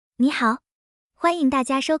你好，欢迎大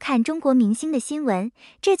家收看中国明星的新闻，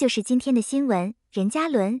这就是今天的新闻。任嘉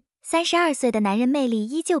伦，32岁的男人魅力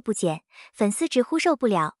依旧不减，粉丝直呼受不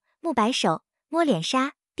了。木白手、摸脸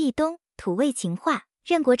杀、壁咚、土味情话，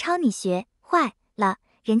任国超你学坏了。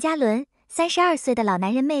任嘉伦，32岁的老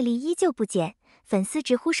男人魅力依旧不减，粉丝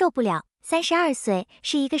直呼受不了。32岁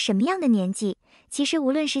是一个什么样的年纪？其实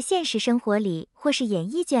无论是现实生活里或是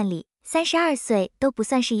演艺圈里，32岁都不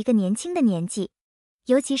算是一个年轻的年纪。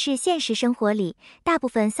尤其是现实生活里，大部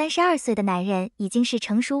分32岁的男人已经是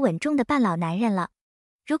成熟稳重的半老男人了。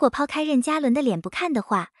如果抛开任嘉伦的脸不看的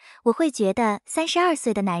话，我会觉得32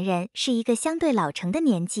岁的男人是一个相对老成的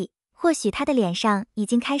年纪，或许他的脸上已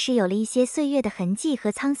经开始有了一些岁月的痕迹和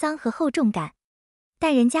沧桑和厚重感。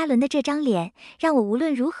但任嘉伦的这张脸，让我无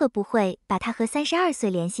论如何不会把他和32岁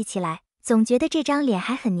联系起来，总觉得这张脸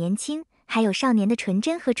还很年轻，还有少年的纯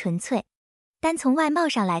真和纯粹。单从外貌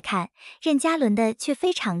上来看，任嘉伦的却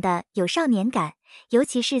非常的有少年感，尤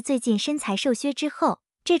其是最近身材瘦削之后，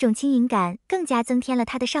这种轻盈感更加增添了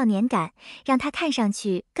他的少年感，让他看上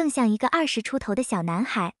去更像一个20出头的小男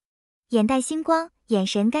孩。眼带星光，眼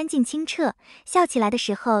神干净清澈，笑起来的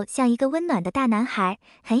时候像一个温暖的大男孩，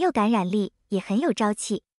很有感染力，也很有朝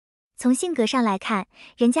气。从性格上来看，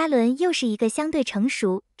任嘉伦又是一个相对成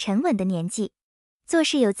熟、沉稳的年纪。做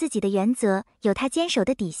事有自己的原则，有他坚守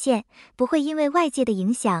的底线，不会因为外界的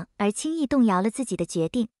影响而轻易动摇了自己的决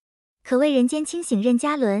定。可谓人间清醒任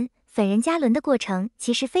嘉伦，粉任嘉伦的过程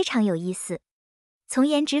其实非常有意思。从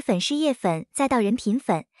颜值粉、事业粉，再到人品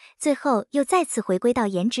粉，最后又再次回归到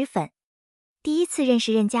颜值粉。第一次认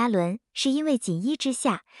识任嘉伦，是因为锦衣之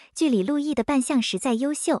下，剧里陆毅的扮相实在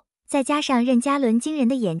优秀，再加上任嘉伦惊人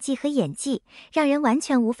的演技和演技，让人完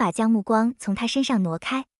全无法将目光从他身上挪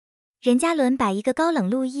开。任嘉伦把一个高冷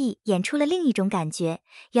陆毅演出了另一种感觉，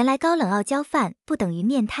原来高冷傲娇范不等于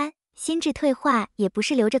面瘫，心智退化也不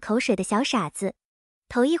是流着口水的小傻子。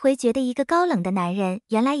头一回觉得一个高冷的男人，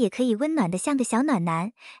原来也可以温暖的像个小暖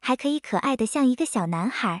男，还可以可爱的像一个小男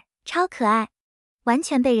孩，超可爱。完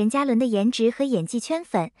全被任嘉伦的颜值和演技圈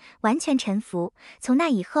粉，完全臣服。从那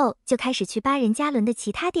以后就开始去扒任嘉伦的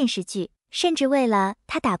其他电视剧，甚至为了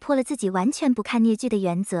他打破了自己完全不看虐剧的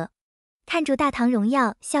原则。看住《大唐荣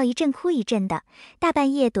耀》笑一阵哭一阵的，大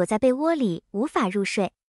半夜躲在被窝里无法入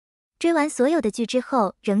睡。追完所有的剧之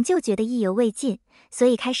后，仍旧觉得意犹未尽，所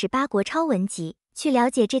以开始扒国超文集，去了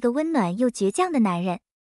解这个温暖又倔强的男人。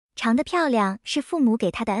长得漂亮是父母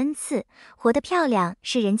给他的恩赐，活得漂亮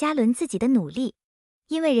是任嘉伦自己的努力。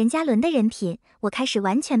因为任嘉伦的人品，我开始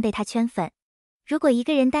完全被他圈粉。如果一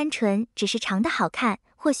个人单纯只是长得好看，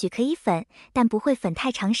或许可以粉，但不会粉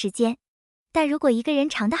太长时间。但如果一个人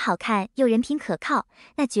长得好看又人品可靠，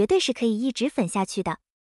那绝对是可以一直粉下去的。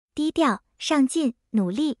低调、上进、努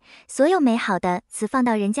力，所有美好的词放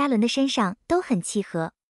到任嘉伦的身上都很契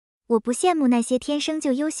合。我不羡慕那些天生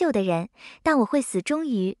就优秀的人，但我会死忠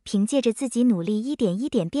于凭借着自己努力一点一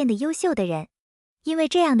点变得优秀的人，因为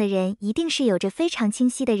这样的人一定是有着非常清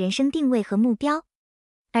晰的人生定位和目标，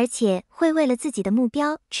而且会为了自己的目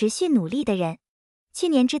标持续努力的人。去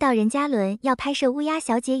年知道任嘉伦要拍摄乌鸦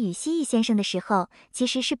小姐与蜥蜴先生的时候，其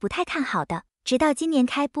实是不太看好的，直到今年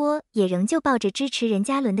开播，也仍旧抱着支持任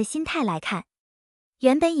嘉伦的心态来看。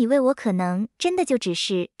原本以为我可能真的就只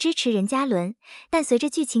是支持任嘉伦，但随着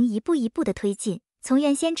剧情一步一步的推进，从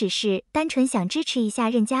原先只是单纯想支持一下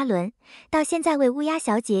任嘉伦，到现在为乌鸦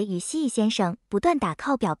小姐与蜥蜴先生不断打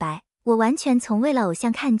call 表白，我完全从为了偶像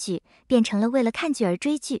看剧，变成了为了看剧而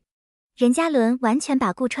追剧。任嘉伦完全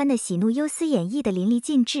把顾川的喜怒忧思演绎得淋漓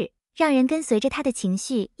尽致，让人跟随着他的情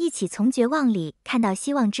绪一起从绝望里看到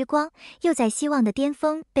希望之光，又在希望的巅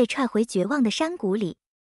峰被踹回绝望的山谷里。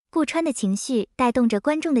顾川的情绪带动着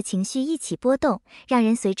观众的情绪一起波动，让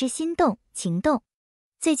人随之心动、情动。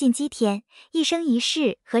最近几天，一生一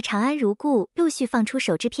世和长安如故陆续放出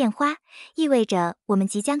首支片花，意味着我们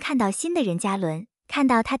即将看到新的任嘉伦，看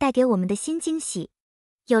到他带给我们的新惊喜。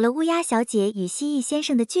有了乌鸦小姐与蜥蜴先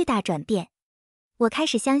生的巨大转变，我开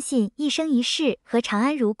始相信一生一世和长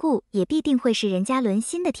安如故也必定会是任嘉伦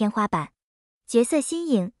新的天花板。角色新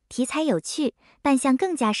颖，题材有趣，扮相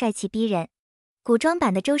更加帅气逼人。古装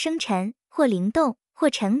版的周生辰，或灵动，或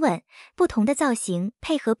沉稳，不同的造型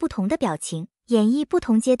配合不同的表情，演绎不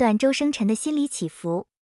同阶段周生辰的心理起伏。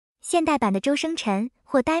现代版的周生辰，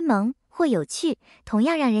或呆萌，或有趣，同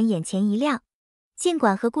样让人眼前一亮。尽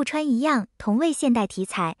管和顾川一样同为现代题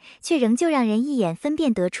材，却仍旧让人一眼分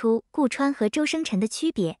辨得出顾川和周生辰的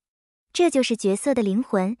区别。这就是角色的灵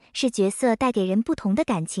魂，是角色带给人不同的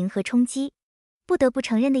感情和冲击。不得不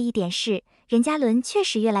承认的一点是，任嘉伦确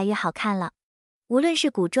实越来越好看了。无论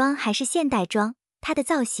是古装还是现代装，他的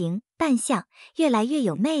造型、扮相越来越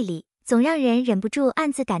有魅力，总让人忍不住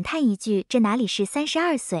暗自感叹一句：这哪里是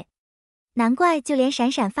32岁？难怪就连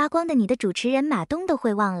闪闪发光的你的主持人马东都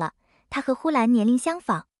会忘了，他和呼兰年龄相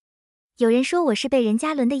仿。有人说我是被任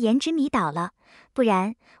嘉伦的颜值迷倒了，不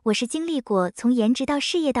然我是经历过从颜值到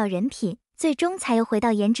事业到人品，最终才又回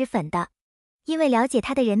到颜值粉的。因为了解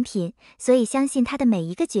他的人品，所以相信他的每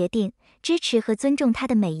一个决定，支持和尊重他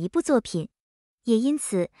的每一部作品，也因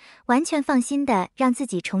此完全放心的让自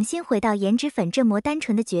己重新回到颜值粉这模单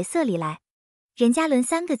纯的角色里来。任嘉伦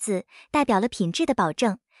3个字代表了品质的保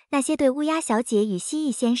证，那些对乌鸦小姐与蜥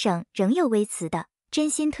蜴先生仍有微词的，真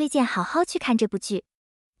心推荐好好去看这部剧。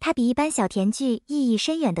它比一般小甜剧意义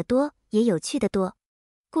深远得多，也有趣得多。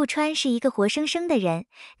顾川是一个活生生的人，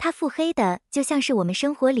他腹黑的就像是我们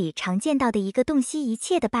生活里常见到的一个洞悉一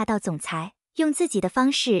切的霸道总裁，用自己的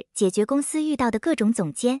方式解决公司遇到的各种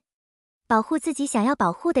总监，保护自己想要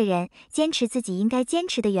保护的人，坚持自己应该坚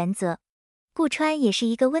持的原则。顾川也是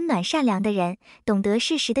一个温暖善良的人，懂得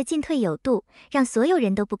适时的进退有度，让所有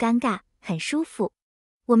人都不尴尬，很舒服。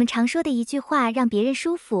我们常说的一句话，让别人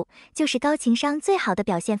舒服，就是高情商最好的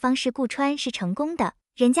表现方式。顾川是成功的，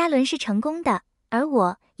任嘉伦是成功的，而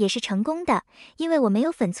我也是成功的，因为我没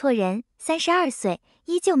有粉错人，32岁，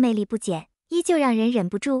依旧魅力不减，依旧让人忍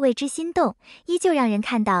不住为之心动，依旧让人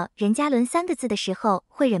看到任嘉伦3个字的时候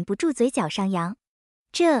会忍不住嘴角上扬。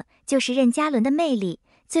这就是任嘉伦的魅力。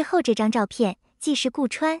最后这张照片既是顾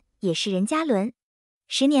川，也是任嘉伦。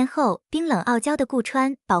10年后，冰冷傲娇的顾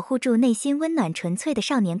川保护住内心温暖纯粹的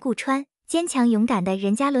少年顾川，坚强勇敢的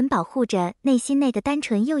任嘉伦保护着内心那个单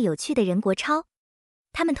纯又有趣的任国超。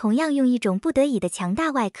他们同样用一种不得已的强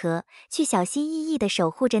大外壳，去小心翼翼地守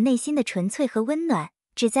护着内心的纯粹和温暖，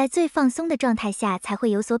只在最放松的状态下才会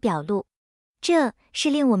有所表露。这是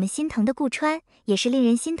令我们心疼的顾川，也是令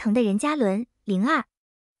人心疼的任嘉伦。02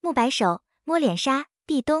木白手、摸脸杀、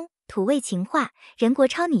壁咚、土味情话、任国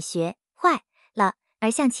超你学坏了。而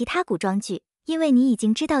像其他古装剧，因为你已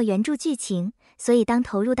经知道原著剧情，所以当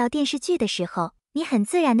投入到电视剧的时候，你很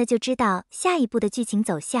自然的就知道下一步的剧情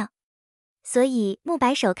走向。所以木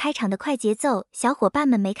白手开场的快节奏，小伙伴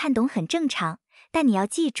们没看懂很正常，但你要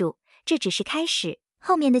记住，这只是开始，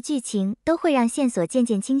后面的剧情都会让线索渐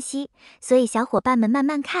渐清晰，所以小伙伴们慢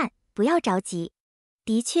慢看，不要着急。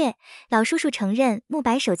的确，老叔叔承认木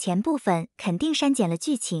白手前部分肯定删减了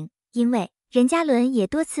剧情，因为任嘉伦也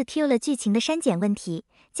多次 Q 了剧情的删减问题，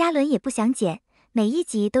嘉伦也不想剪，每一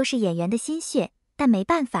集都是演员的心血，但没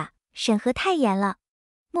办法，审核太严了。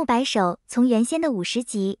木白手从原先的50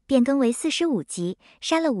集变更为45集，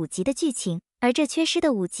删了5集的剧情，而这缺失的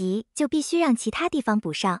5集就必须让其他地方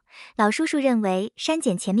补上。老叔叔认为删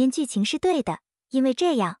减前面剧情是对的，因为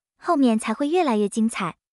这样后面才会越来越精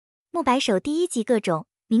彩。木白手第1集各种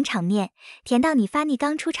名场面，甜到你发腻。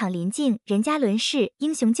刚出场临近任嘉伦式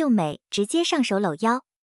英雄救美，直接上手搂腰，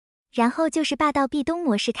然后就是霸道壁咚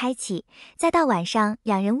模式开启，再到晚上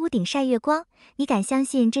两人屋顶晒月光，你敢相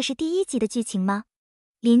信这是第1集的剧情吗？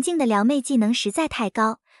林静的撩妹技能实在太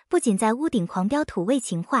高，不仅在屋顶狂飙土味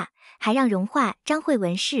情话，还让融化张慧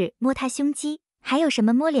文式摸她胸肌，还有什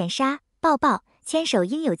么摸脸杀、抱抱、牵手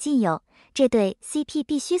应有尽有，这对 CP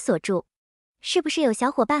必须锁住。是不是有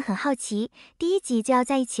小伙伴很好奇，第1集就要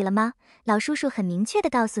在一起了吗？老叔叔很明确的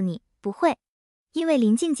告诉你，不会。因为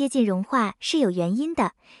林静接近融化是有原因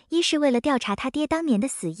的，一是为了调查他爹当年的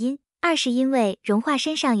死因，二是因为融化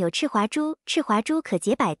身上有赤华珠，赤华珠可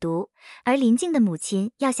解百毒，而林静的母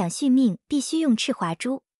亲要想续命必须用赤华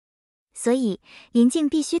珠，所以林静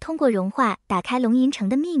必须通过融化打开龙吟城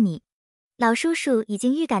的秘密。老叔叔已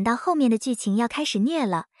经预感到后面的剧情要开始虐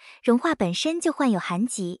了，融化本身就患有寒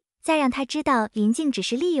疾，再让他知道林静只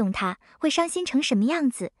是利用他，会伤心成什么样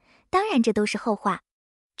子，当然这都是后话。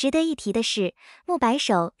值得一提的是，木白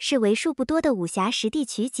手是为数不多的武侠实地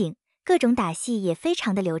取景，各种打戏也非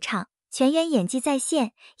常的流畅，全员演技在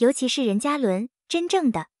线，尤其是任嘉伦，真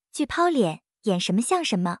正的巨抛脸，演什么像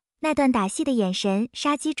什么，那段打戏的眼神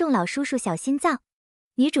杀击中老叔叔小心脏。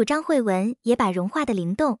女主张慧文也把融化的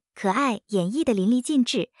灵动、可爱演绎的淋漓尽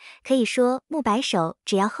致，可以说木白手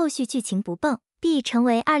只要后续剧情不蹦，必成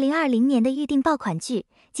为2020年的预定爆款剧。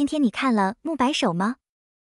今天你看了木白手吗？